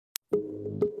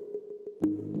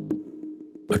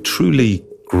A truly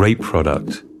great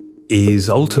product is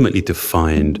ultimately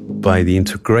defined by the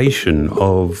integration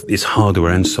of its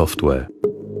hardware and software.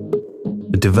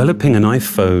 Developing an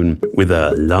iPhone with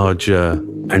a larger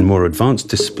and more advanced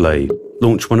display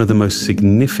launched one of the most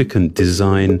significant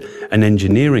design and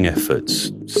engineering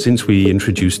efforts since we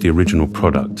introduced the original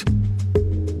product.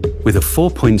 With a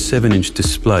 4.7-inch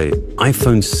display,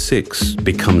 iPhone 6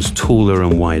 becomes taller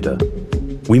and wider.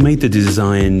 We made the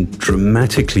design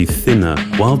dramatically thinner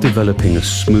while developing a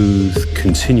smooth,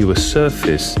 continuous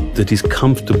surface that is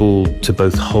comfortable to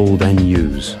both hold and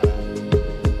use.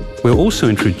 We're also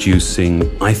introducing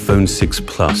iPhone 6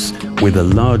 Plus with a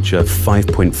larger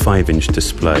 5.5-inch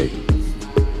display.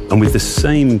 And with the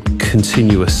same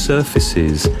continuous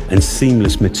surfaces and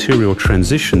seamless material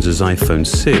transitions as iPhone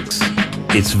 6,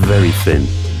 it's very thin.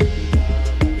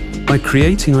 By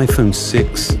creating iPhone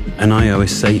 6 and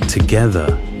iOS 8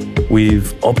 together,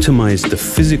 we've optimized the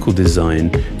physical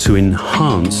design to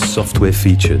enhance software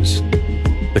features.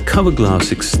 The cover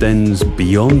glass extends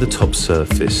beyond the top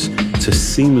surface to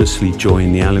seamlessly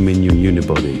join the aluminium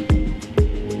unibody.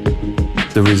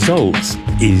 The result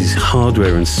is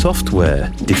hardware and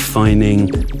software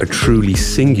defining a truly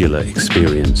singular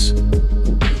experience.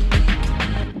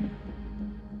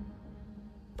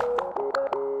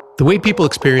 The way people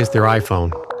experience their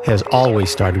iPhone has always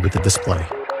started with the display.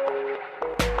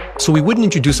 So we wouldn't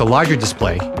introduce a larger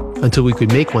display until we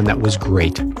could make one that was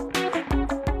great.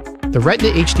 The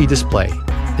Retina HD display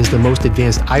is the most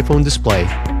advanced iPhone display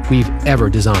we've ever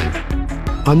designed.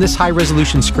 On this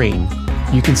high-resolution screen,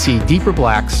 you can see deeper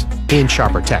blacks and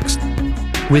sharper text.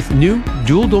 With new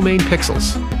dual-domain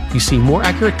pixels, you see more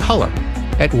accurate color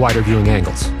at wider viewing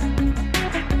angles.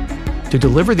 To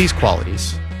deliver these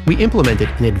qualities, we implemented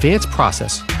an advanced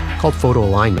process called photo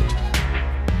alignment.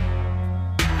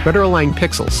 Better aligned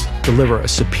pixels deliver a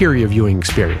superior viewing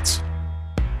experience.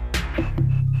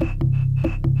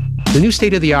 The new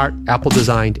state-of-the-art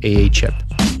Apple-designed AA chip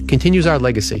continues our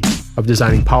legacy of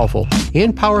designing powerful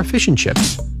and power-efficient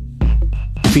chips.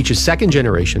 It features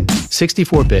second-generation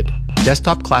 64-bit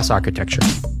desktop-class architecture.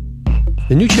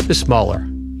 The new chip is smaller,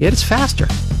 yet it's faster,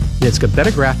 and it's got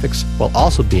better graphics while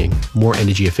also being more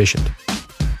energy efficient.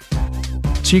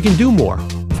 So you can do more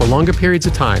for longer periods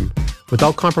of time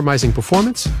without compromising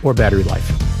performance or battery life.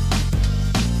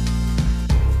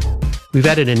 We've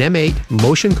added an M8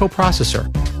 motion coprocessor,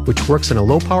 which works in a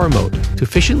low-power mode to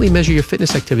efficiently measure your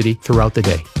fitness activity throughout the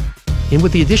day. And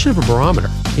with the addition of a barometer,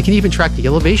 it can even track the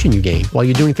elevation you gain while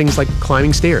you're doing things like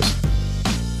climbing stairs.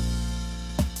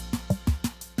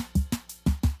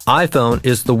 iPhone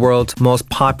is the world's most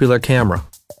popular camera.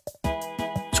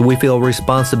 So we feel a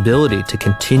responsibility to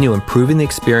continue improving the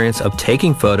experience of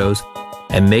taking photos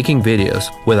and making videos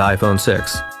with iPhone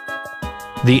 6.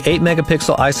 The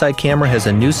 8-megapixel iSight camera has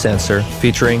a new sensor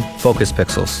featuring focus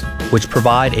pixels, which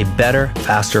provide a better,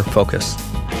 faster focus.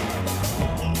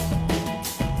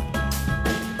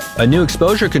 A new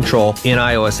exposure control in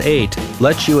iOS 8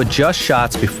 lets you adjust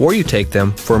shots before you take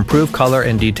them for improved color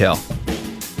and detail.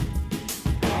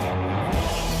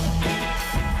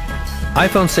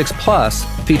 iPhone 6 Plus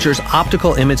features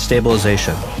optical image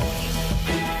stabilization.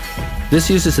 This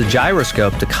uses a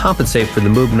gyroscope to compensate for the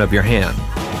movement of your hand.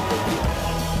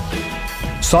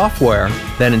 Software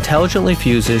that intelligently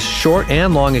fuses short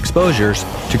and long exposures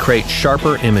to create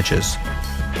sharper images.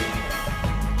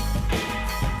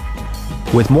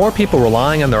 With more people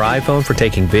relying on their iPhone for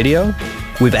taking video,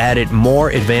 we've added more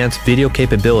advanced video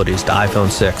capabilities to iPhone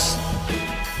 6.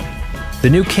 The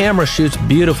new camera shoots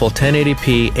beautiful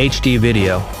 1080p HD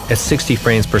video at 60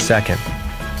 frames per second.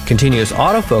 Continuous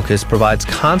autofocus provides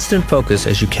constant focus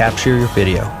as you capture your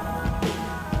video.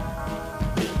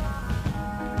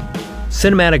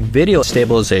 Cinematic video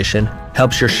stabilization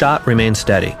helps your shot remain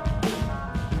steady.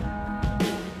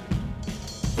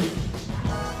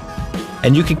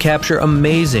 And you can capture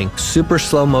amazing super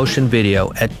slow motion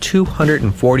video at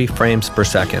 240 frames per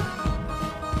second.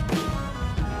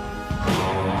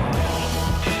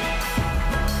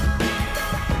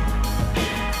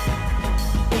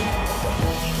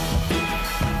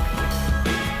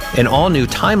 An all-new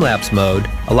time-lapse mode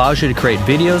allows you to create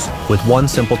videos with one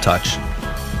simple touch.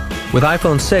 With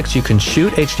iPhone 6, you can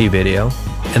shoot HD video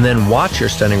and then watch your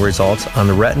stunning results on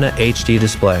the Retina HD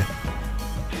display.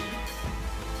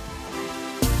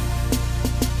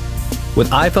 With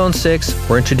iPhone 6,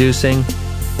 we're introducing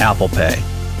Apple Pay,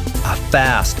 a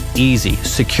fast, easy,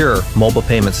 secure mobile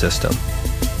payment system.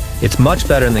 It's much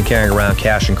better than carrying around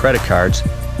cash and credit cards.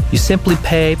 You simply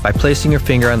pay by placing your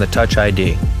finger on the Touch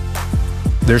ID.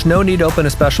 There's no need to open a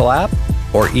special app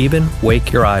or even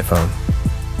wake your iPhone.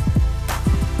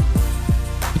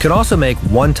 You can also make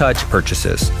one-touch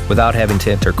purchases without having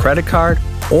to enter credit card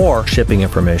or shipping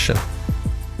information.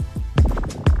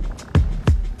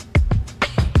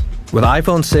 With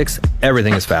iPhone 6,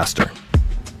 everything is faster.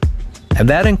 And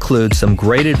that includes some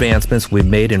great advancements we've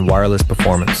made in wireless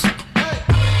performance.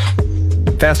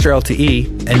 Faster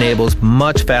LTE enables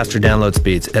much faster download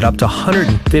speeds at up to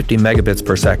 150 megabits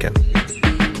per second.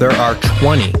 There are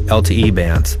 20 LTE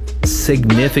bands,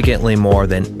 significantly more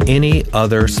than any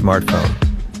other smartphone.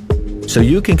 So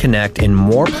you can connect in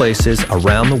more places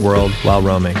around the world while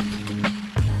roaming.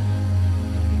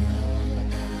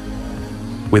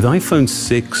 With iPhone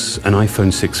 6 and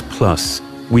iPhone 6 Plus,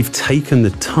 we've taken the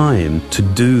time to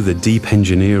do the deep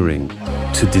engineering,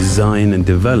 to design and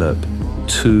develop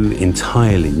 2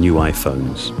 entirely new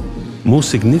iPhones. More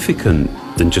significant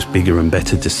than just bigger and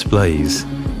better displays,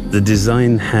 the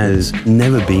design has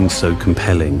never been so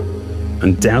compelling,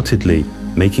 undoubtedly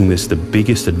making this the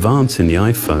biggest advance in the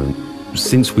iPhone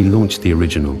since we launched the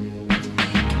original.